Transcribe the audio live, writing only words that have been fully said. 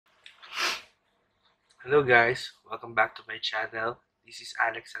Hello guys, welcome back to my channel. This is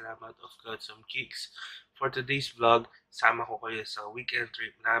Alex Salamat of Got Some Kicks. For today's vlog, sama ko kayo sa weekend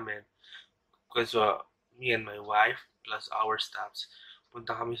trip namin. Because me and my wife plus our staffs,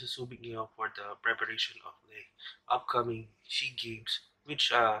 punta kami sa Subic ngayon for the preparation of the upcoming SEA Games,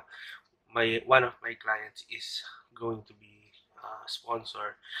 which one of my clients is going to be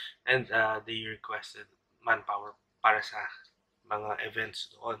sponsor, and they requested manpower para sa mga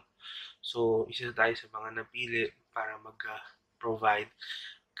events doon. So, isa tayo sa mga napili para mag-provide.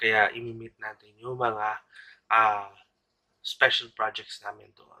 Kaya, imimit natin yung mga special projects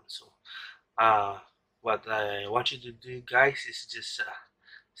namin doon. So, what I want you to do, guys, is just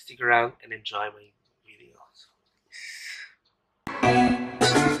stick around and enjoy my video. So,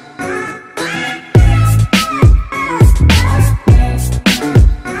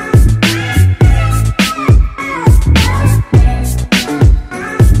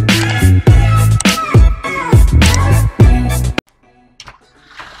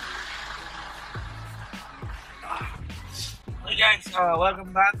 hey guys, welcome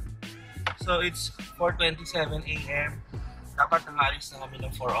back. So it's 4:27 AM. Dapat nangalis na kami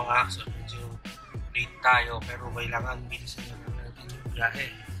ng 4 o'clock. So medyo late tayo. Pero kailangan bilisan na natin yung biyahe.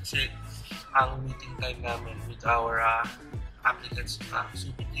 Kasi ang meeting time namin with our applicants sa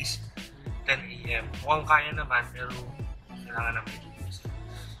Subic is 10 AM. Mukhang kaya naman pero kailangan naman yung bilisan.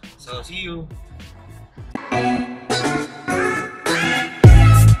 So see you!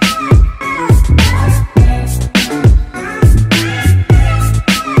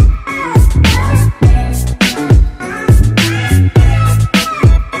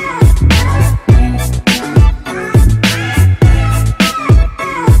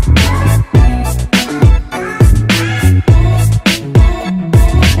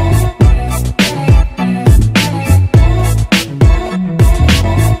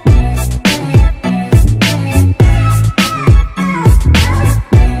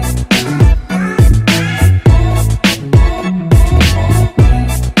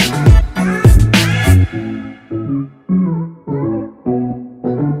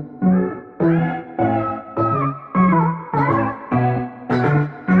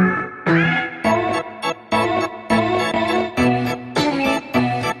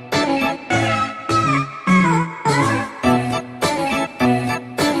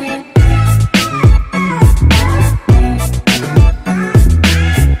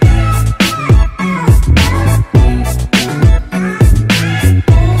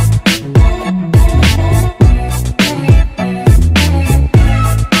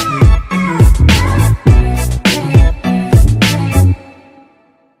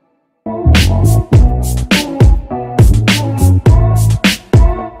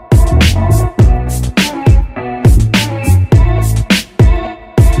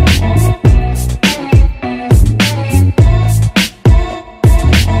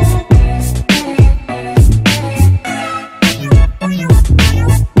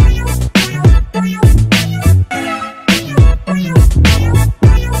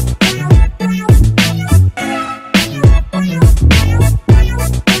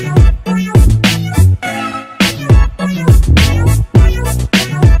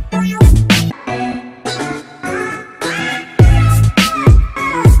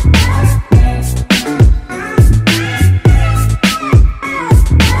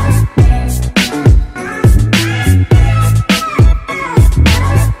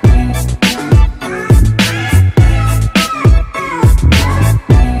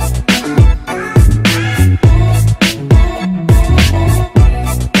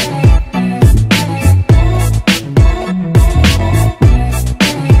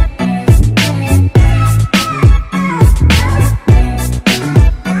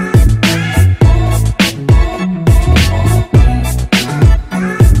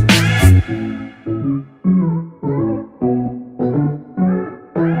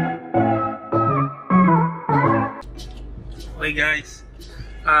 Okay guys,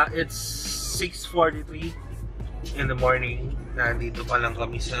 it's 6:43 in the morning. Nandito pa lang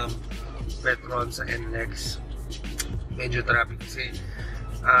kami sa Petron sa NLEX. Medyo traffic kasi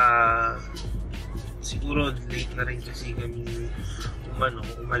siguro late na rin kasi kami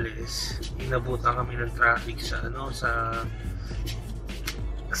umalis. Inabutan kami ng traffic sa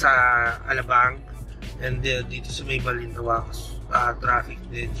sa Alabang, and dito sa may Balintawak traffic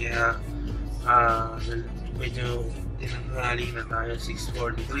din, kaya medyo tinanghali na tayo.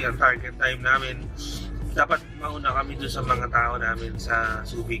 6:43 ang target time namin. Dapat mauna kami doon sa mga tao namin sa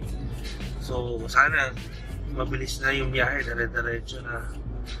Subic. So sana mabilis na yung biyahe, dire-diretso na.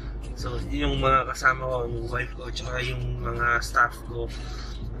 So yung mga kasama ko, yung wife ko, tsaka yung mga staff ko,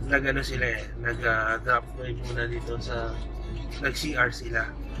 nag-ano sila eh, nag-drop by muna dito sa, nag-CR sila.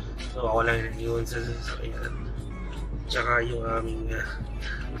 So ako lang yun sa sasakyan. Tsaka yung aming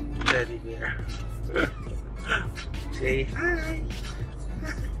teddy bear. Say hi!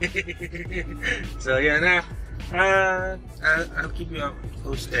 So yan na. I'll keep you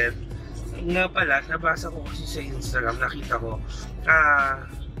posted. Nga pala, nabasa ko kasi sa Instagram, nakita ko,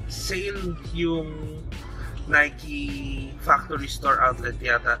 sale yung Nike factory store outlet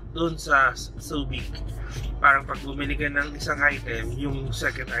yata doon sa Subic. Parang pag bumili ka ng isang item, yung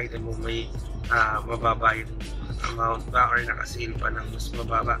second item mo may mababa yung amount ba or nakasale pa ng mas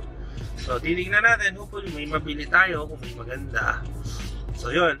mababa. So titingnan natin, hopefully may mabili tayo kung may maganda.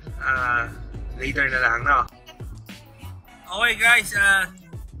 So yun, later na lang, no? Okay guys,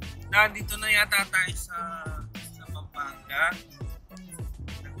 nandito na yata tayo sa Pampanga.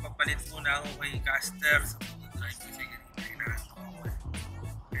 Nagpapalit muna ako kay Caster sa pag-drive kasi ganito hinahanap ako eh.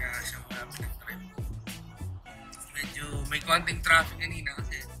 Kaya siya marami nag-drive. Medyo may konting traffic kanina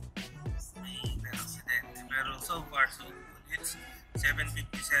kasi may accident. Pero so far so good. It's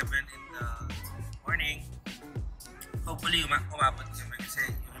 7:57 in the morning. Hopefully umabot kami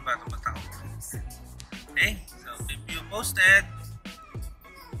kasi yung iba tumatakot. Okay, so keep you posted.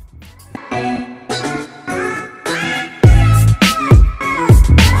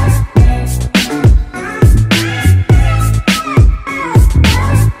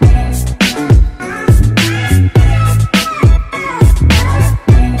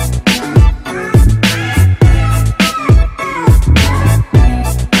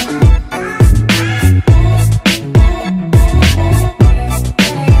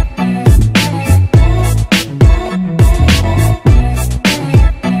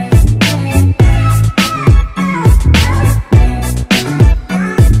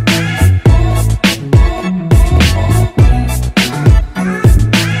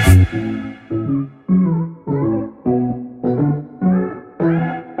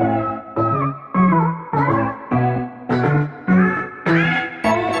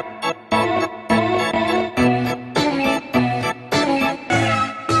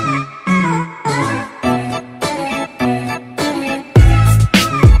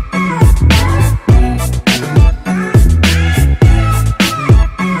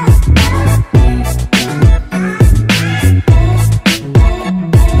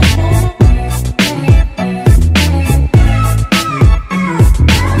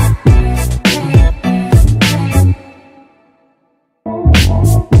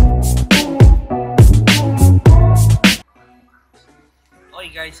 Okay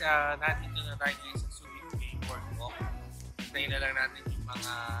guys, nandito na tayo ngayon sa Subic Boardwalk. Tayo na lang natin yung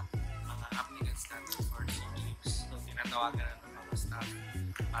mga applicants natin for Subics. So tinatawagan na ng mga staff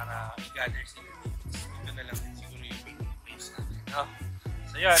para i-gather sila dito. Ito na lang siguro yung meeting place natin. No?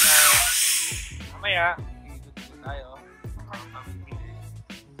 So yun, mamaya, i-dito tayo.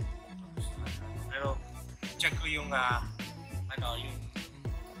 Pero check ko yung yung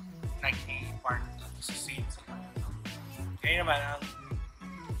Nike part sa sales. Kaya naman, ang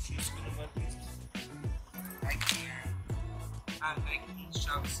shoes ko naman is Nike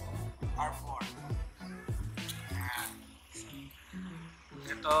Shox R4.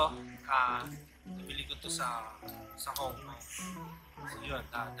 Ito, nabili ko to sa Hong Kong. So yun,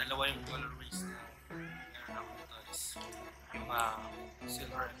 dalawa yung colorways na meron ako ito is yung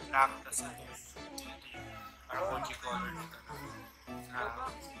silver and black, tas ito yung parang OG color nito na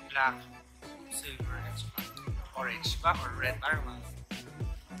black, silver, and orange ba? Or red armor.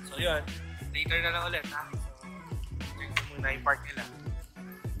 So yun, later na lang ulit ha. So, check ko muna yung part nila.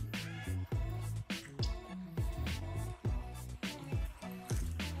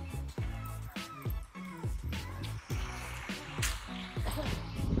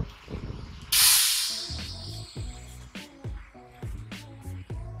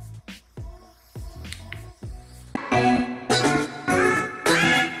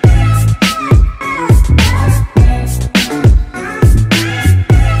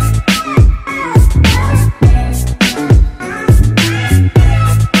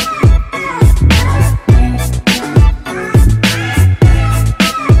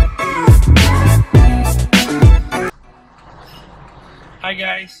 Hi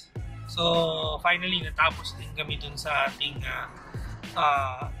guys! So finally natapos din kami dun sa ating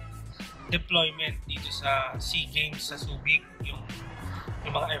deployment dito sa SEA Games sa Subic, yung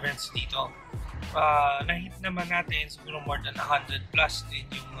mga events dito. Na-hit naman natin siguro more than 100 plus din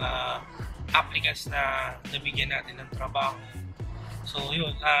yung applicants na nabigyan natin ng trabaho. So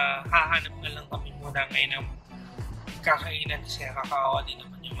yun, hahanap na lang kami muna ngayon ng kakainan kasi kakaawa din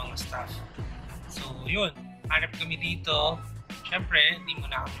naman yung mga staff. So yun, hanap kami dito. Siyempre, hindi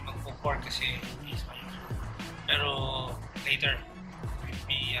muna kami magpo-pour kasi is my food. Pero later,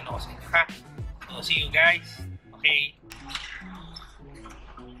 ano ko sa inyo, ha? So, see you guys. Okay.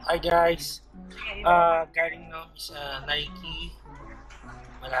 Hi guys. Galing na sa Nike.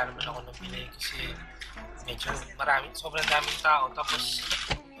 Wala naman ako nabili kasi medyo sobrang daming tao. Tapos,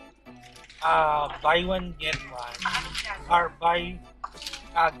 buy one, get one. Or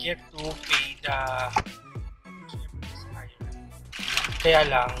get two, pay the kaya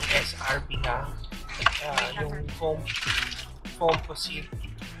lang SRP na yung composite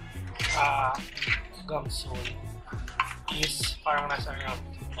gum sole is parang nasa around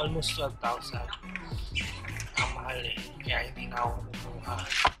almost 12,000. Ang mahal eh, kaya hindi na ako kumuha.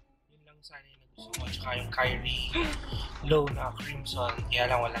 Yun lang sana yung nagusto ko, tsaka yung Kyrie low na crimson,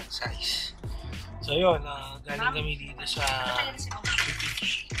 kaya lang walang size. So yun, galing kami dito sa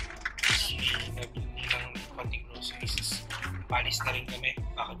Subic kasi nabili ng konting groceries. Palis na rin kami,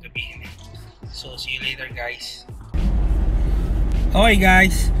 baka gabihin eh. So see you later guys. Okay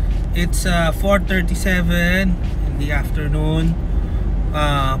guys, it's 4:37 in the afternoon.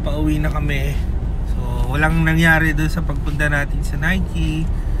 Pauwi na kami. So walang nangyari doon sa pagpunta natin sa Nike.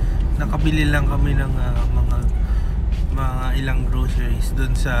 Nakabili lang kami ng mga ilang groceries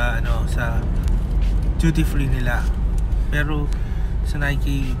doon sa sa duty free nila. Pero sa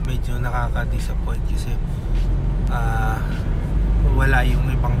Nike medyo nakaka-disappoint kasi wala yung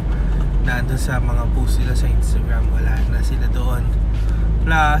ibang nandun sa mga post nila sa Instagram, wala na sila doon.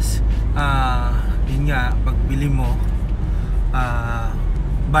 Plus yun nga, pagbili mo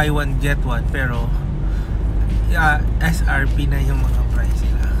buy one get one, pero SRP na yung mga price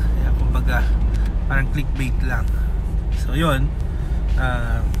nila, kaya kumbaga parang clickbait lang. So yun,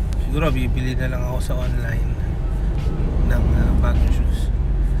 siguro bibili na lang ako sa online ng bagong shoes.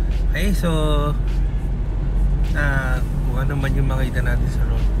 Okay, so kung ano man yung makita natin sa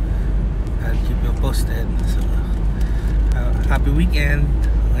road, I'll keep you posted. So happy weekend.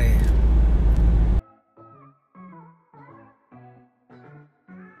 Okay.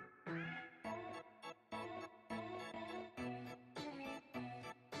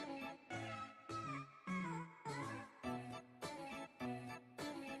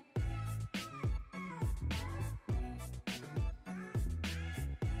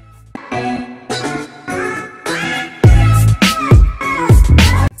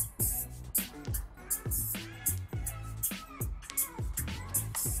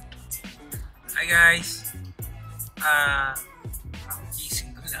 Hi guys,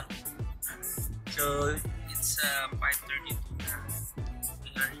 gising ko lang. So it's 5:32 na. We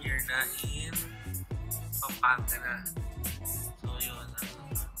are here na in Pampanga na. So yun,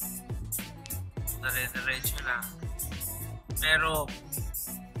 dire-diretso lang. Pero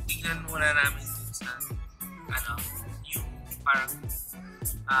tingnan muna namin dun sa yung parang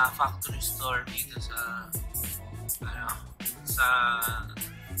factory store dito sa sa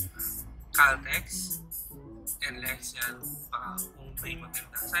Caltex and Lex yan, baka kung may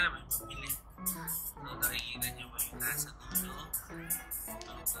maganda, sana may mabili. So nakikita nyo ba yung nasa dulo?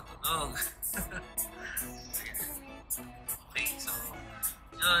 Tunog na tunog. Okay, so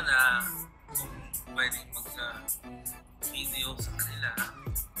yun, kung pwedeng mag-video sa kanila,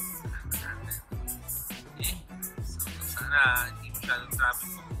 salamat natin. Okay, so sana hindi masyadong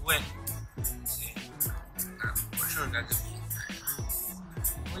traffic kung uwi kasi for sure gagawin.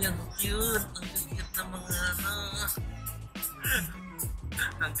 Oh, yan, cute! Ang cute na mga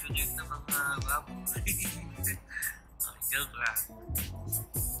ang cute na mga baboy. Okay, joke lang.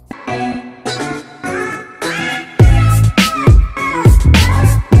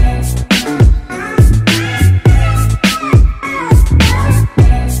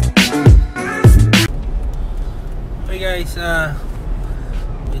 Hey guys,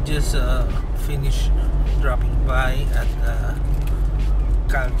 we just finished dropping by at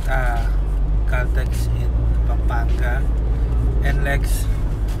Caltex in Pampanga, and Lex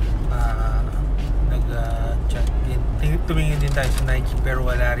nag-chat din. Tumingin din tayo sa Nike pero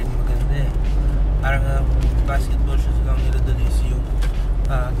wala rin maganda eh. Parang basketball shoes lang nila doon is yung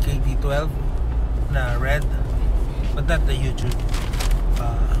KD12 na red, but not the YouTube,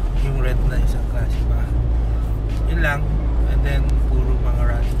 yung red na isang klase pa. Yun lang, and then puro mga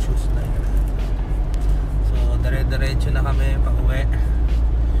running shoes na yun. So dire-diretso na kami pa uwi.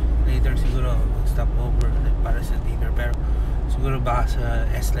 Later siguro mag-stop over para sa dinner, pero siguro baka sa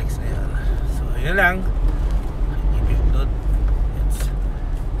S-Lex na yan. So yun lang, keep you upload. It's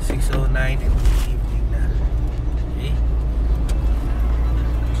 6:09 in the evening na. Okay,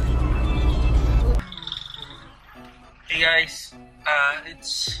 hey guys,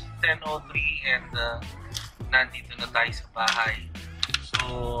 it's 10:03 and nandito na tayo sa bahay. So,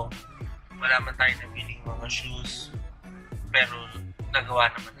 wala man tayo nabiling mga shoes, pero nagawa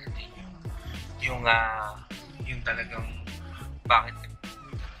naman natin yung talagang bakit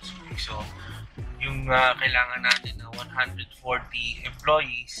Subic. So, yung kailangan natin na 140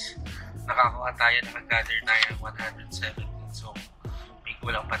 employees, nakakuha tayo, nakagather tayo ng 117. So, may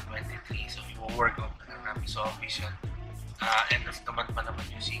kulang pa 23. So, i-work out na lang namin sa office yun. End of the month pa naman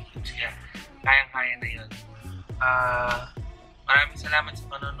yung CQs. Kaya, kayang-kaya na yun. Maraming salamat sa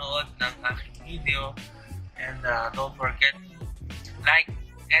panonood ng aking video. And don't forget to like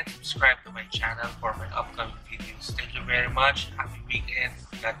and subscribe to my channel for my upcoming videos. Thank you very much. Happy weekend.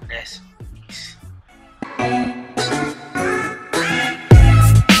 God bless. Peace.